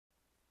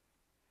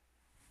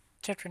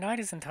Chapter 9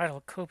 is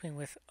entitled Coping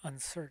with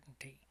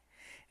Uncertainty.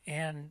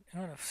 And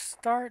I'm going to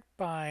start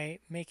by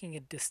making a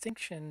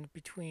distinction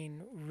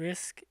between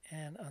risk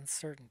and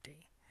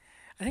uncertainty.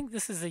 I think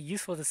this is a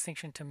useful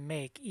distinction to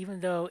make, even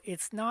though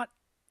it's not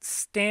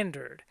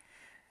standard.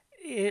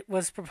 It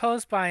was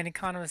proposed by an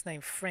economist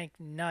named Frank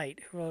Knight,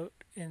 who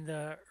wrote in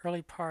the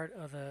early part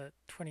of the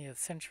 20th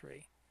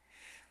century.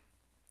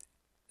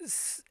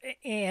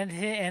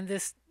 And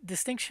this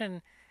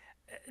distinction,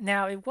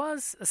 now it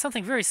was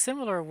something very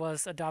similar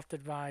was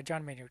adopted by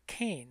John Maynard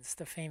Keynes,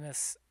 the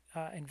famous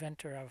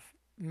inventor of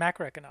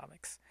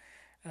macroeconomics,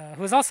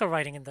 who was also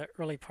writing in the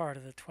early part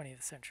of the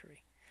 20th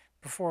century,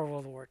 before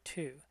World War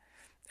II.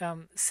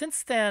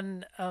 Since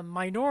then, a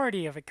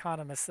minority of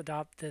economists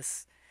adopt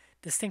this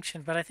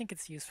distinction, but I think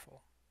it's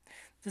useful.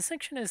 The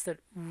distinction is that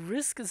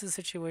risk is a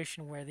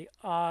situation where the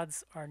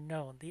odds are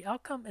known. The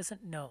outcome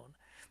isn't known,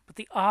 but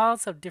the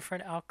odds of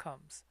different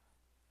outcomes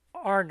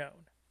are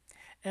known.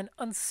 And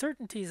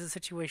uncertainty is a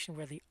situation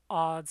where the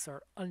odds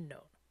are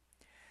unknown.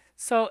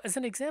 So, as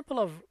an example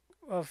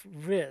of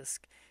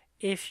risk,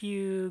 if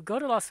you go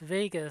to Las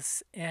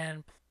Vegas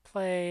and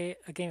play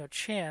a game of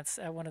chance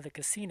at one of the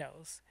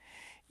casinos,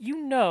 you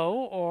know,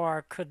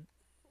 or could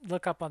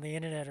look up on the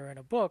internet or in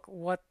a book,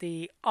 what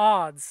the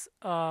odds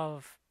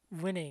of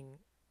winning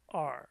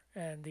are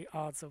and the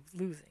odds of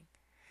losing.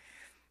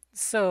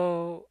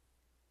 So,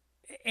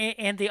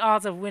 and the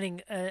odds of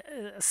winning a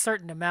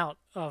certain amount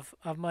of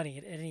money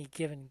at any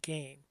given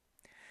game.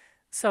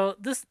 So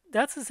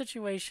that's a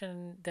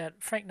situation that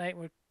Frank Knight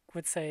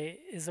would say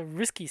is a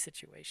risky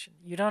situation.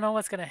 You don't know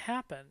what's going to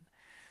happen,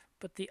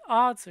 but the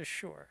odds are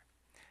sure.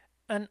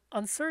 An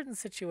uncertain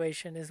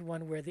situation is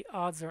one where the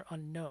odds are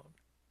unknown.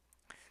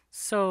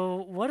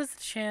 So what is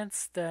the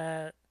chance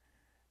that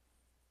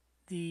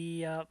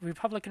the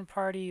Republican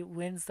Party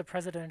wins the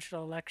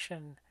presidential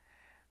election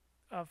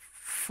of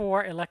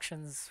 4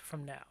 elections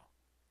from now,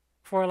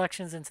 4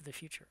 elections into the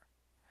future?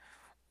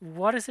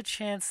 What is the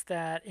chance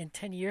that in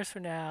 10 years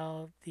from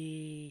now,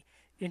 the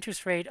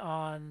interest rate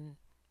on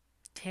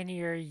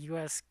 10-year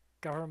U.S.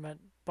 government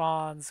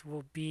bonds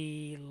will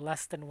be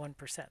less than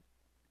 1%?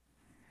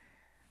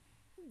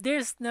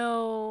 There's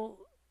no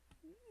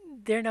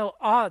there are no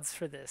odds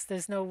for this.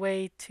 There's no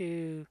way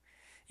to,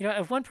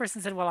 if one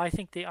person said, well, I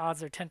think the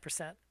odds are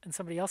 10%, and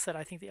somebody else said,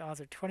 I think the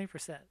odds are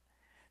 20%,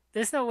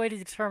 there's no way to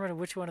determine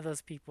which one of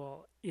those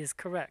people is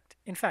correct.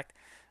 In fact,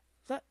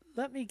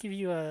 let me give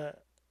you a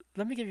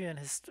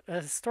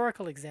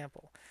historical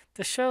example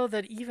to show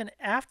that even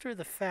after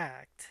the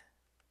fact,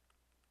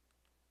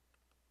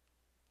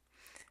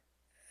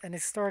 an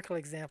historical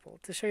example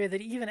to show you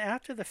that even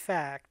after the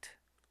fact,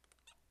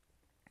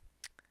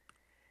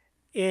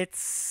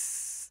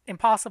 it's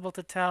impossible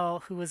to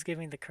tell who was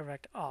giving the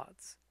correct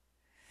odds.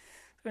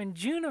 So in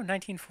June of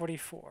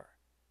 1944,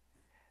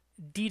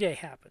 D-Day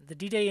happened. The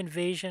D-Day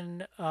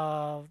invasion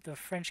of the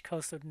French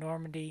coast of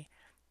Normandy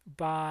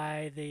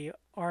by the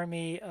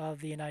Army of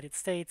the United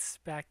States,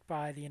 backed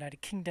by the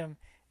United Kingdom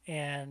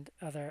and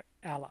other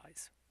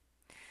allies.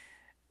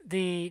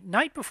 The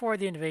night before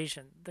the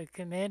invasion, the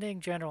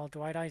commanding general,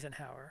 Dwight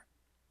Eisenhower,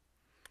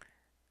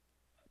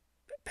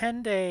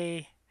 penned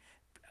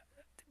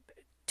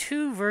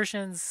two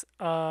versions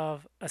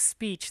of a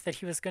speech that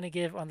he was going to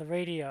give on the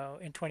radio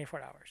in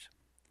 24 hours.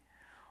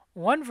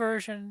 One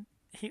version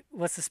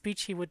was the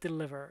speech he would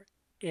deliver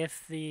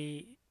if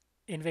the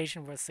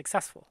invasion was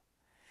successful,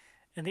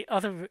 and the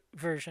other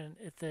version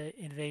if the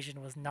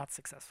invasion was not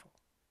successful.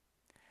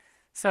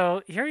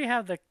 So here you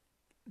have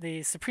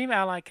the Supreme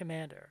Allied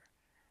Commander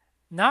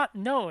not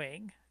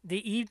knowing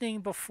the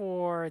evening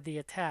before the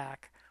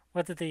attack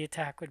whether the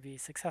attack would be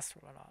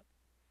successful or not.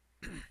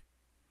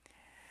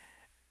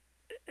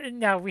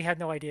 Now, we had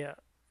no idea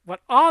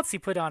what odds he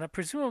put on it.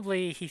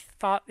 Presumably, he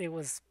thought it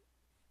was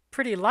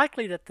pretty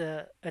likely that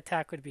the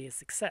attack would be a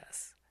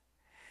success.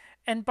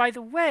 And by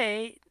the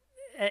way,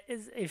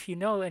 if you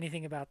know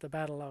anything about the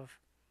Battle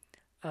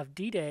of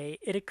D-Day,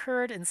 it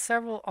occurred on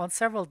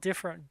several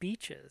different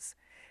beaches,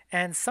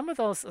 and some of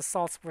those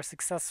assaults were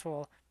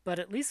successful, but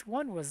at least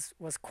one was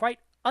quite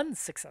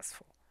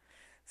unsuccessful.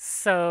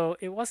 So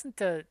it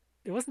wasn't a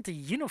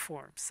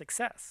uniform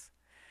success.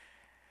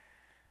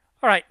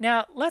 All right,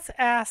 now let's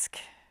ask,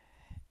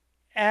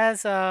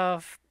 as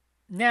of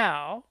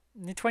now,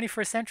 in the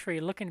 21st century,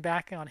 looking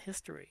back on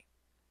history,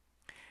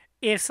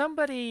 if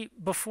somebody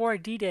before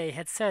D-Day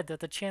had said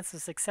that the chance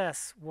of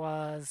success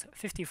was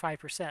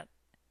 55%,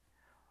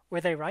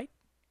 were they right?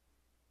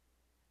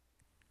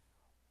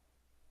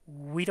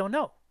 We don't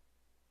know.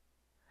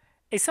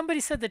 If somebody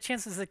said the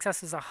chance of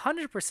success is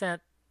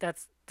 100%,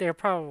 they're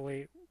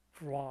probably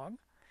wrong.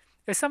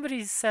 If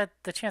somebody said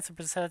the chance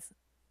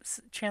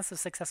of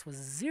success was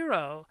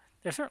 0,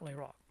 they're certainly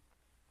wrong.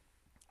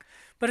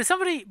 But if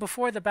somebody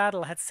before the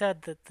battle had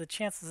said that the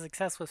chance of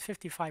success was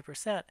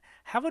 55%,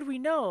 how would we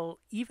know,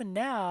 even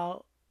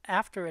now,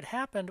 after it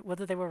happened,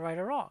 whether they were right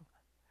or wrong?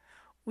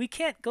 We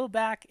can't go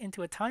back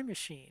into a time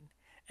machine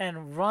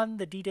and run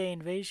the D-Day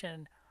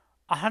invasion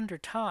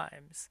 100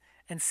 times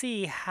and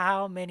see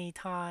how many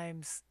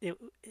times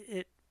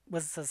it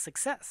was a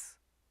success.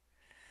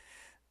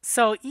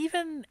 So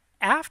even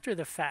after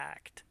the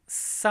fact,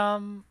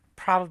 some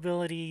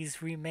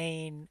probabilities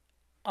remain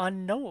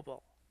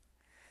unknowable.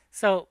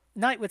 So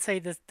Knight would say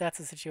that that's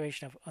a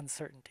situation of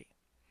uncertainty.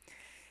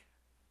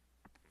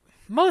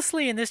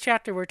 Mostly in this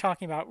chapter, we're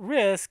talking about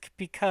risk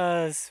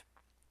because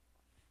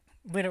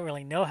we don't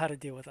really know how to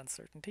deal with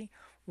uncertainty.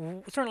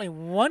 Certainly,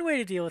 one way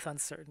to deal with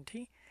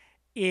uncertainty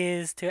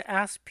is to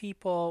ask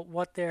people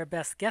what their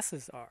best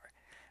guesses are.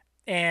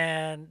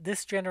 And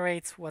this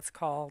generates what's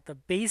called the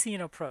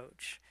Bayesian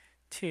approach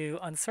to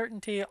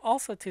uncertainty,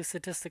 also to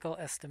statistical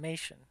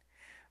estimation,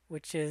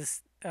 which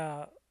is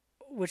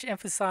which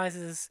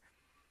emphasizes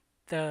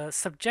the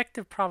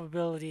subjective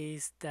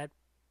probabilities that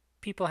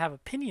people have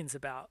opinions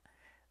about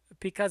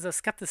because of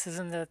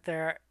skepticism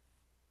that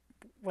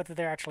whether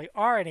there actually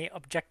are any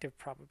objective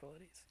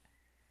probabilities.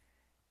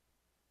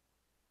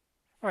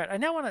 All right, I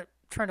now want to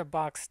turn to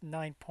box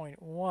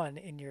 9.1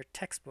 in your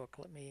textbook.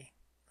 Let me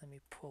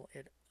pull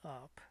it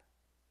up.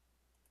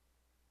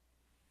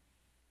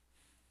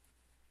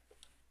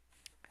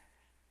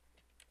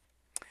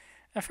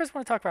 I first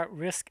want to talk about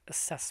risk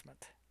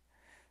assessment.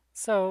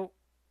 So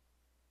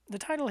the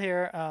title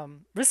here,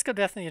 Risk of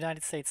Death in the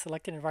United States,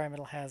 Selected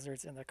Environmental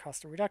Hazards and Their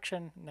Cost of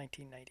Reduction,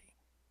 1990.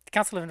 The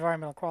Council of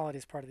Environmental Quality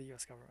is part of the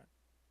U.S. government.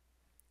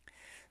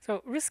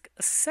 So risk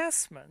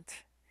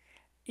assessment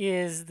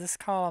is this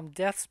column,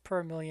 deaths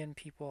per million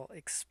people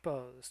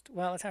exposed.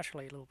 Well, it's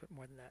actually a little bit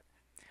more than that.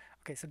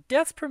 Okay, so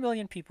deaths per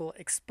million people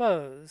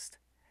exposed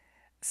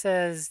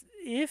says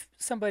if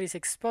somebody's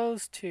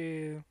exposed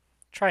to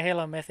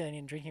trihalomethane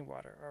in drinking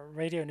water or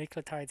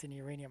radionuclides in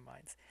uranium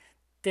mines,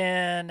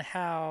 then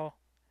how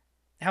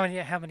many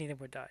of them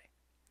would die?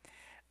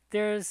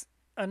 There's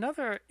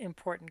another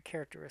important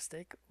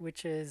characteristic,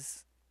 which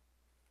is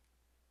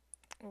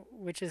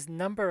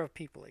number of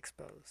people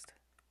exposed.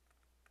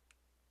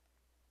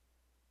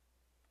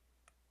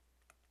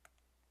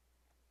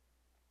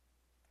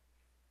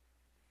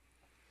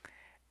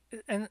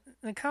 And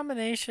the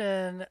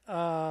combination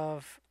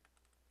of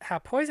how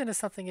poisonous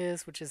something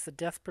is, which is the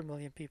death per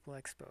million people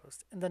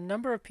exposed, and the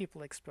number of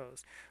people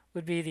exposed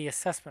would be the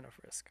assessment of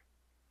risk.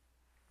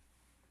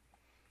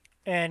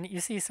 And you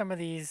see some of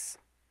these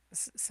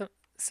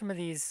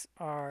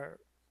are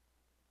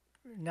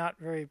not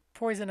very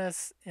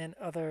poisonous, and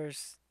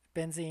others,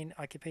 benzene,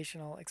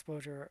 occupational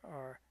exposure,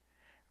 are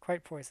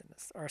quite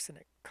poisonous.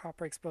 Arsenic,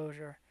 copper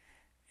exposure,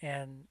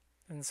 and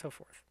so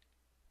forth.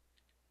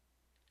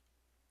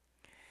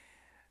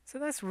 So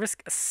that's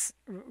risk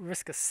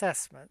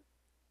assessment.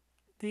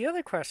 The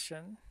other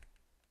question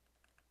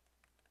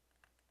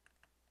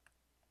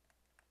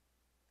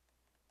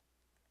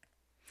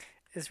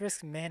is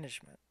risk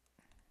management.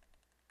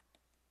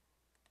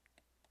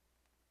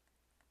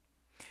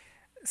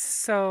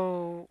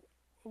 So,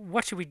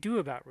 what should we do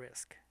about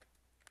risk?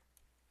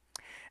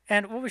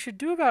 And what we should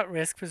do about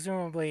risk,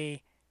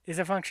 presumably, is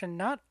a function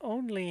not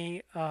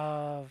only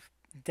of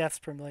deaths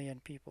per million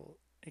people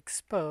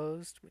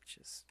exposed, which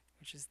is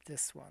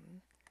this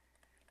one,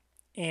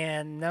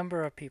 and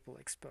number of people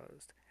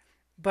exposed,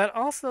 but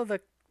also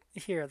the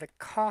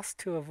cost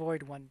to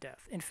avoid one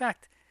death. In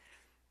fact,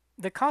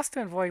 the cost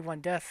to avoid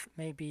one death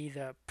may be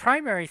the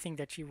primary thing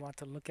that you want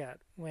to look at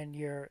when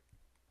you're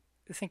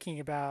thinking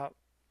about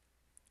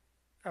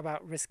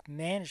risk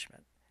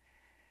management,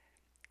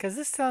 because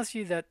this tells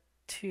you that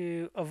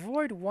to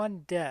avoid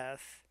one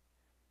death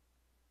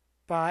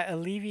by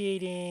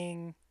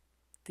alleviating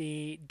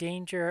the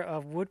danger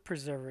of wood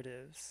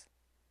preservatives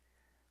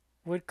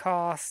would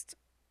cost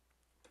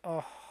a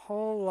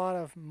whole lot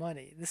of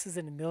money. This is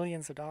in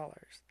millions of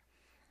dollars.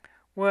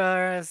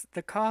 Whereas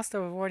the cost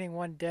of avoiding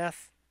one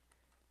death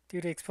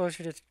due to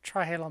exposure to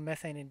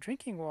trihalomethane in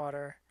drinking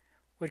water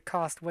would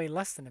cost way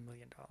less than $1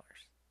 million.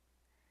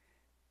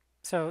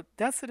 So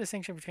that's the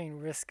distinction between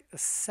risk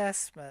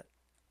assessment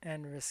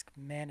and risk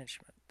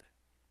management.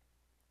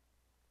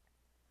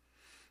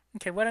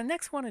 Okay, what I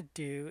next want to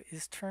do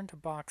is turn to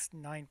box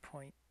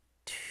 9.2.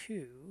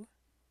 Pull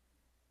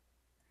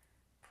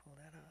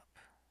that up.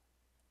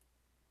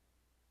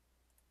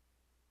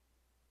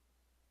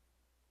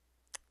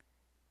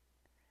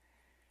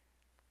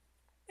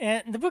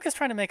 And the book is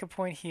trying to make a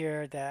point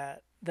here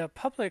that the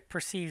public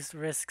perceives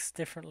risks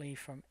differently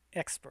from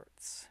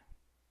experts.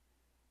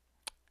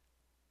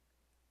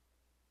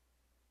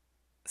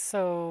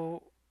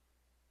 So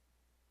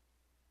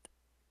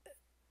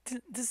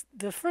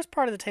the first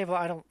part of the table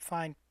the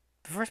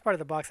first part of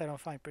the box I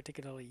don't find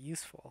particularly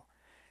useful.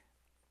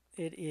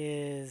 It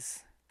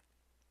is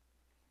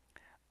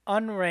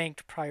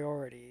unranked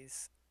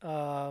priorities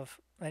of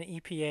an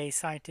EPA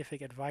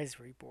scientific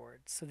advisory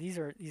board. So these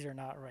are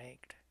not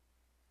ranked.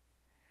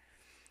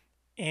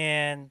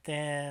 And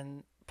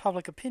then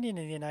public opinion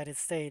in the United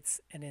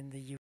States and in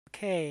the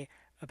UK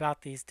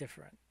about these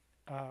different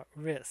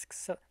risks.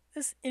 So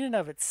this in and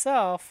of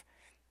itself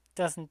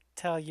doesn't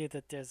tell you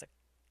that there's a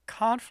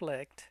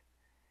conflict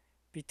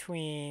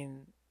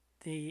between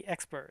the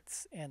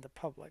experts and the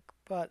public.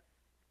 But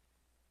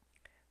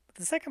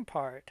the second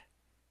part,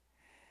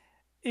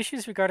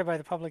 issues regarded by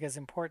the public as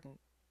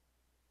important,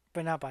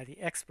 but not by the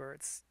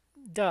experts,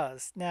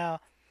 does. Now,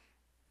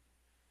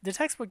 the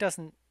textbook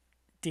doesn't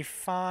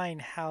define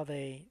how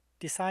they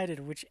decided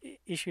which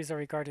issues are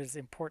regarded as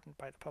important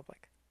by the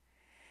public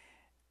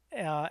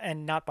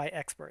and not by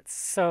experts.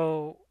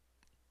 So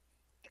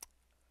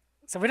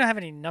we don't have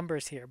any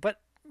numbers here,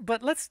 but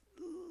let's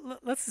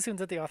assume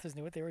that the authors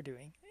knew what they were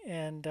doing,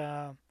 and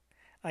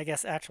I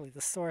guess actually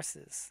the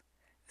sources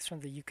is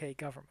from the UK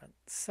government.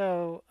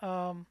 So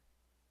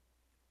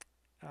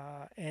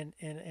in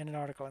an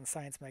article in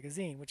Science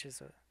Magazine, which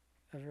is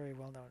a very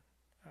well-known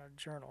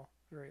journal,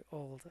 very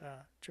old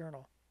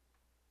journal.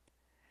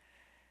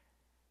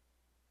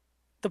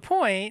 The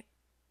point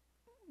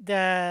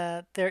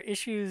that there are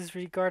issues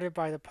regarded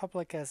by the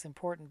public as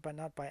important but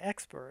not by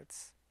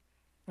experts,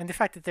 and the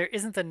fact that there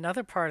isn't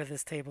another part of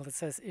this table that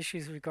says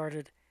issues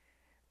regarded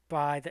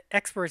by the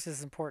experts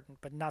is important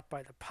but not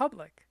by the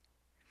public.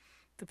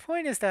 The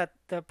point is that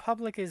the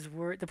public is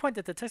worried. The point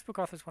that the textbook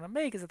authors want to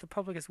make is that the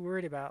public is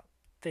worried about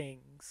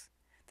things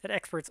that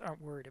experts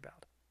aren't worried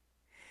about.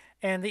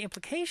 And the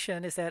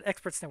implication is that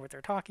experts know what they're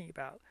talking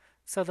about.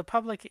 So the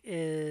public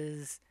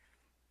is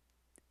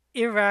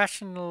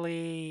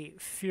irrationally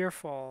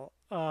fearful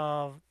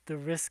of the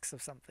risks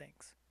of some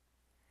things.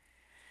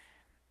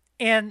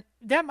 And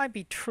that might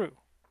be true.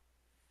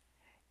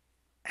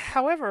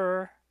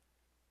 However,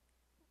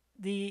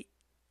 the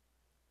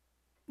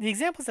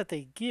examples that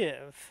they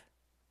give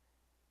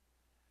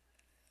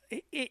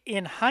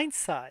in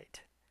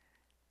hindsight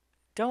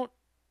don't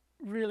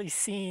really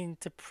seem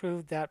to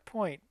prove that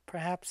point.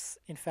 Perhaps,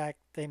 in fact,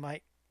 they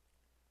might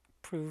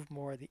prove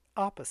more the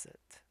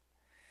opposite.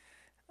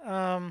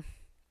 Well,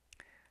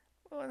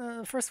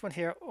 the first one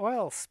here,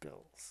 oil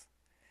spills.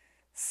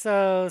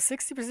 So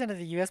 60% of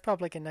the US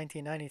public in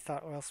 1990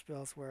 thought oil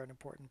spills were an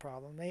important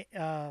problem.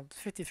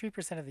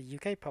 53% of the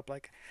UK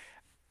public.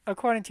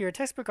 According to your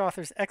textbook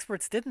authors,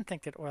 experts didn't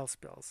think that oil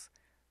spills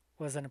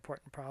was an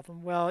important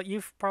problem. Well,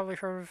 you've probably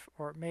heard of,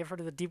 or may have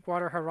heard of the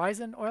Deepwater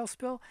Horizon oil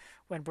spill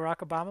when Barack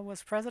Obama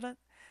was president.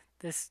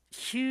 This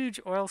huge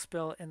oil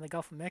spill in the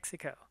Gulf of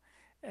Mexico.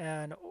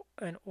 And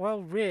an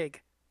oil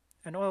rig,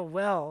 an oil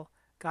well,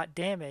 got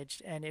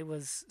damaged and it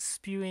was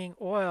spewing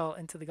oil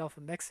into the Gulf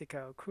of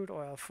Mexico, crude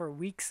oil, for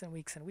weeks and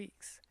weeks and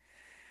weeks.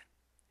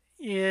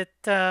 It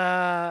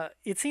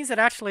seems that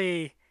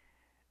actually,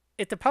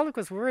 if the public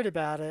was worried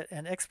about it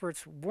and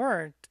experts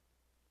weren't,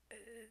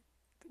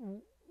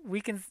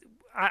 we can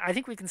I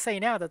think we can say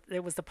now that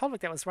it was the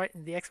public that was right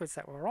and the experts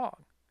that were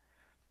wrong.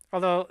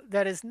 Although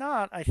that is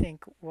not, I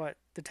think, what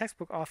the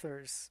textbook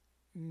authors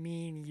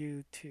mean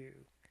you to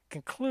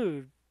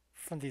conclude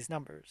from these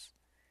numbers.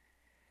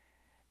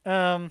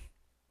 About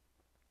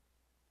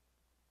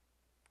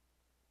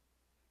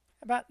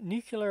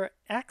nuclear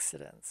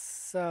accidents.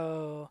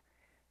 So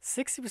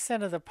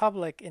 60% of the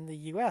public in the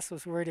US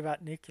was worried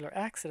about nuclear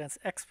accidents.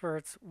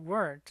 Experts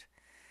weren't.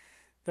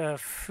 The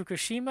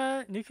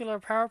Fukushima nuclear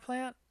power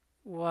plant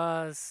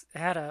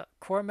had a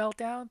core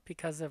meltdown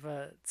because of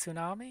a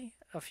tsunami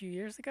a few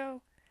years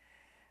ago,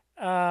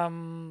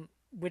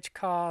 which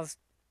caused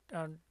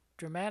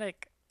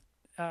dramatic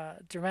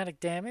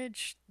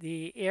damage.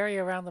 The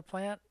area around the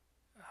plant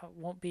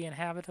won't be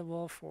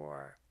inhabitable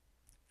for,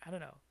 I don't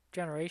know,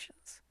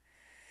 generations.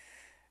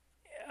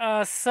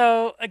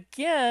 So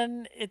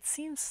again, it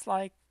seems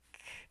like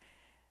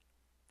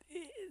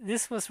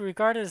this was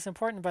regarded as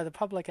important by the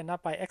public and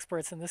not by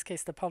experts. In this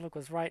case, the public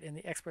was right and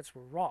the experts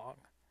were wrong.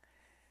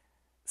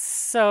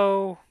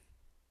 So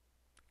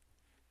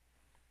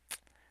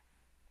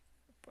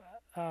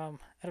I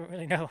don't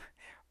really know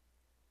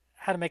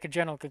how to make a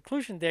general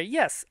conclusion there.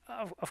 Yes,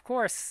 of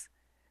course,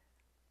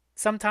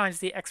 sometimes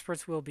the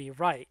experts will be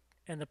right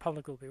and the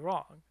public will be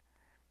wrong.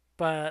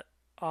 But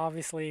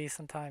obviously,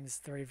 sometimes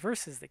the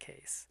reverse is the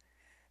case.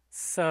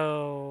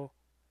 So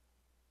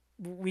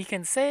we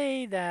can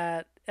say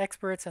that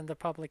experts and the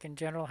public in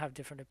general have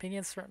different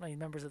opinions. Certainly,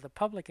 members of the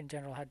public in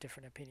general have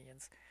different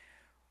opinions.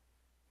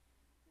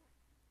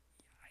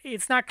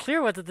 It's not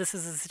clear whether this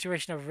is a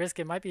situation of risk.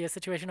 It might be a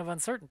situation of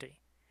uncertainty.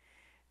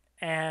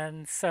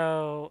 And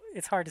so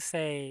it's hard to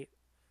say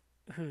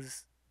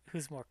who's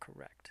more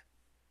correct.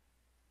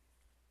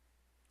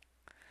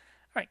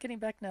 All right, getting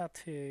back now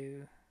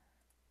to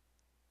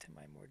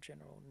my more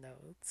general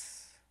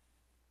notes.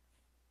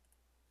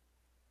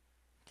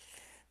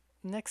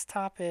 Next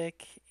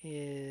topic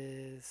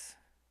is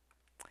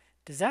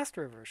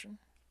disaster aversion.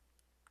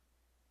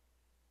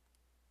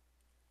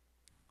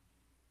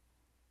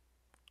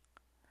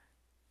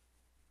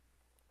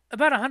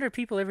 About 100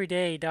 people every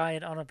day die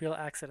in automobile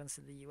accidents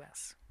in the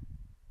US.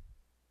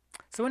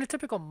 So in a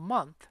typical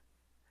month,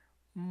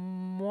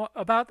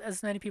 about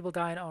as many people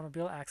die in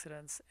automobile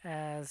accidents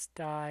as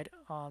died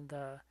on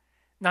the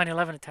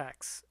 9/11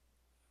 attacks,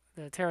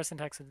 the terrorist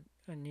attacks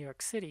in New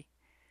York City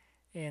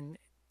in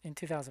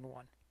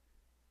 2001.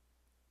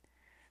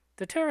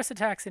 The terrorist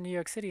attacks in New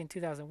York City in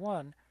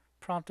 2001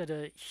 prompted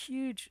a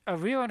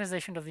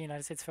reorganization of the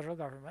United States federal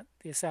government,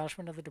 the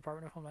establishment of the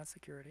Department of Homeland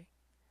Security.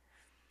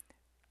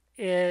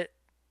 It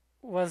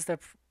was I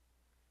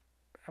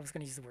was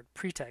going to use the word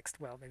pretext.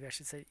 Well, maybe I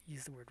should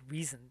use the word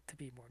reason to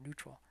be more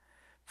neutral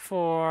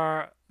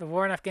for the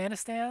war in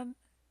Afghanistan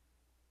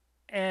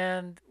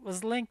and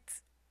was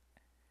linked,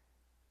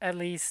 at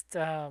least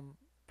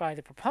by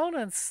the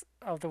proponents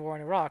of the war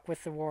in Iraq,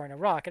 with the war in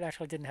Iraq. It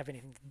actually didn't have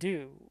anything to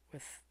do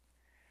with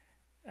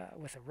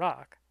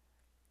Iraq.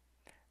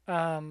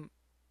 Um,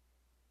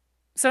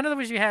 so in other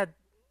words, you had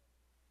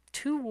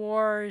two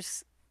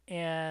wars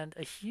and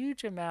a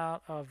huge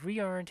amount of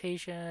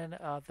reorientation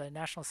of the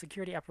national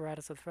security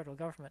apparatus of the federal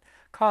government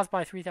caused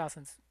by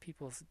 3,000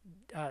 people's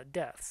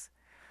deaths.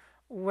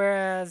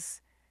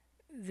 Whereas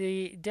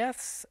the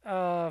deaths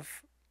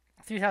of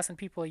 3,000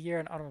 people a year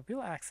in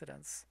automobile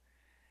accidents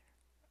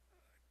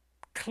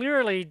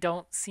clearly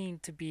don't seem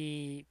to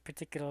be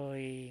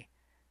particularly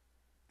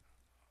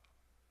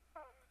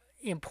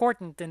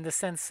important in the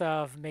sense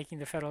of making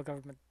the federal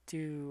government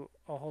do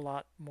a whole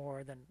lot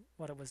more than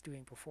what it was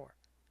doing before.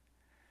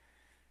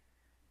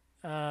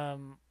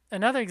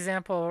 Another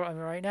example, I mean,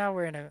 right now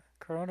we're in a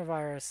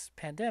coronavirus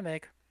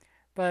pandemic,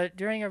 but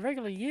during a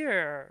regular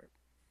year,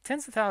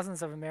 tens of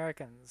thousands of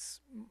Americans,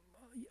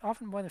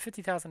 often more than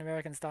 50,000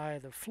 Americans, die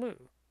of the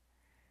flu.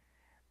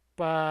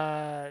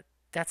 But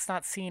that's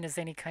not seen as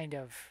any kind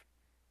of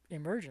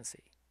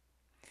emergency.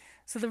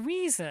 So the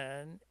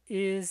reason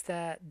is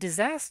that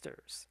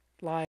disasters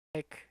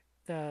like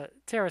the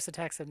terrorist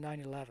attacks of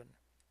 9/11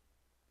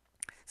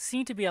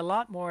 seem to be a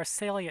lot more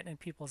salient in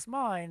people's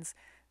minds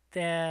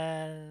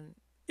than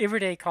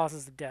everyday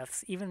causes of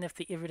deaths, even if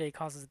the everyday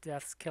causes of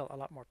deaths kill a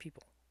lot more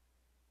people.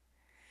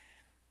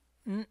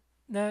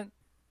 The,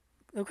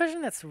 the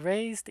question that's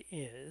raised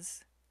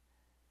is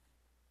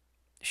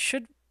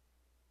should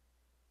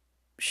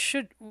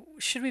should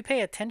should we pay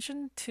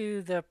attention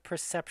to the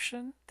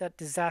perception that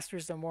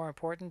disasters are more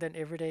important than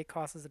everyday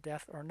causes of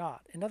death or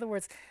not? In other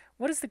words,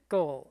 what is the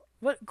goal?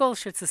 What goal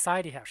should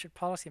society have? Should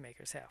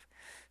policymakers have?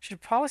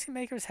 Should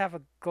policymakers have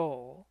a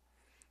goal,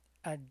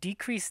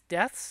 decrease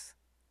deaths?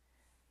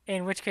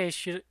 In which case,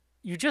 should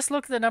you just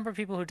look at the number of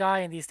people who die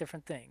in these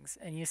different things,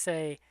 and you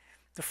say,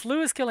 the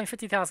flu is killing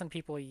 50,000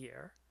 people a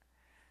year.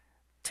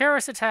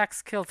 Terrorist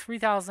attacks kill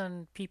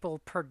 3,000 people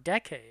per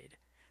decade.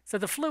 So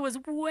the flu is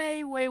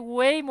way, way,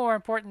 way more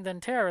important than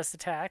terrorist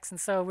attacks, and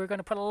so we're going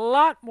to put a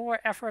lot more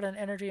effort and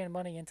energy and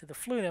money into the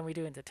flu than we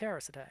do into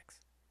terrorist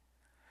attacks.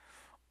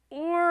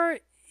 Or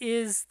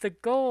is the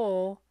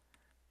goal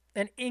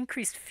an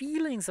increased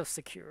feelings of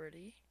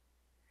security?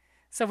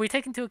 So we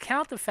take into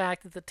account the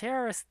fact that the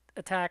terrorist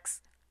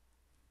attacks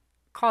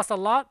cost a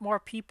lot more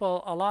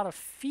people a lot of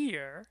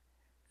fear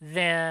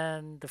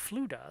than the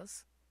flu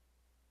does.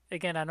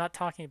 Again, I'm not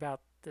talking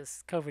about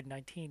this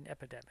COVID-19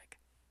 epidemic,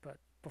 but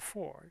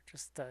before,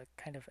 just the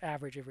kind of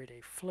average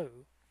everyday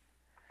flu.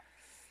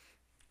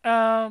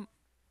 Um,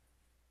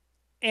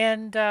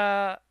 and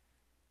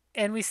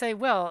and we say,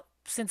 well,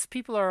 since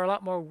people are a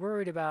lot more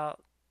worried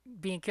about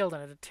being killed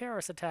in a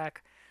terrorist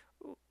attack,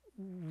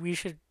 we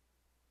should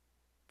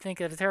think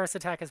that a terrorist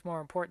attack is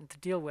more important to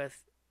deal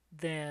with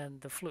than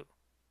the flu.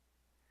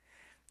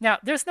 Now,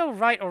 there's no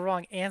right or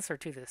wrong answer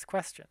to this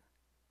question.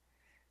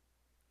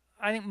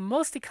 I think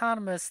most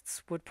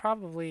economists would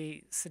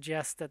probably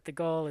suggest that the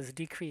goal is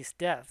decreased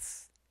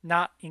deaths,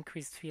 not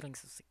increased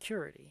feelings of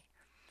security.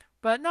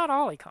 But not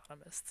all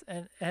economists,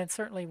 and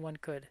certainly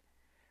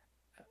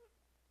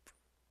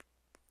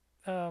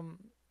um,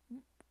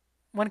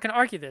 one can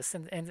argue this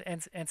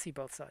and see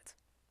both sides.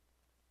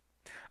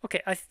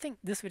 Okay, I think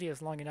this video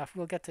is long enough.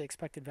 We'll get to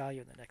expected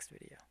value in the next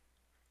video.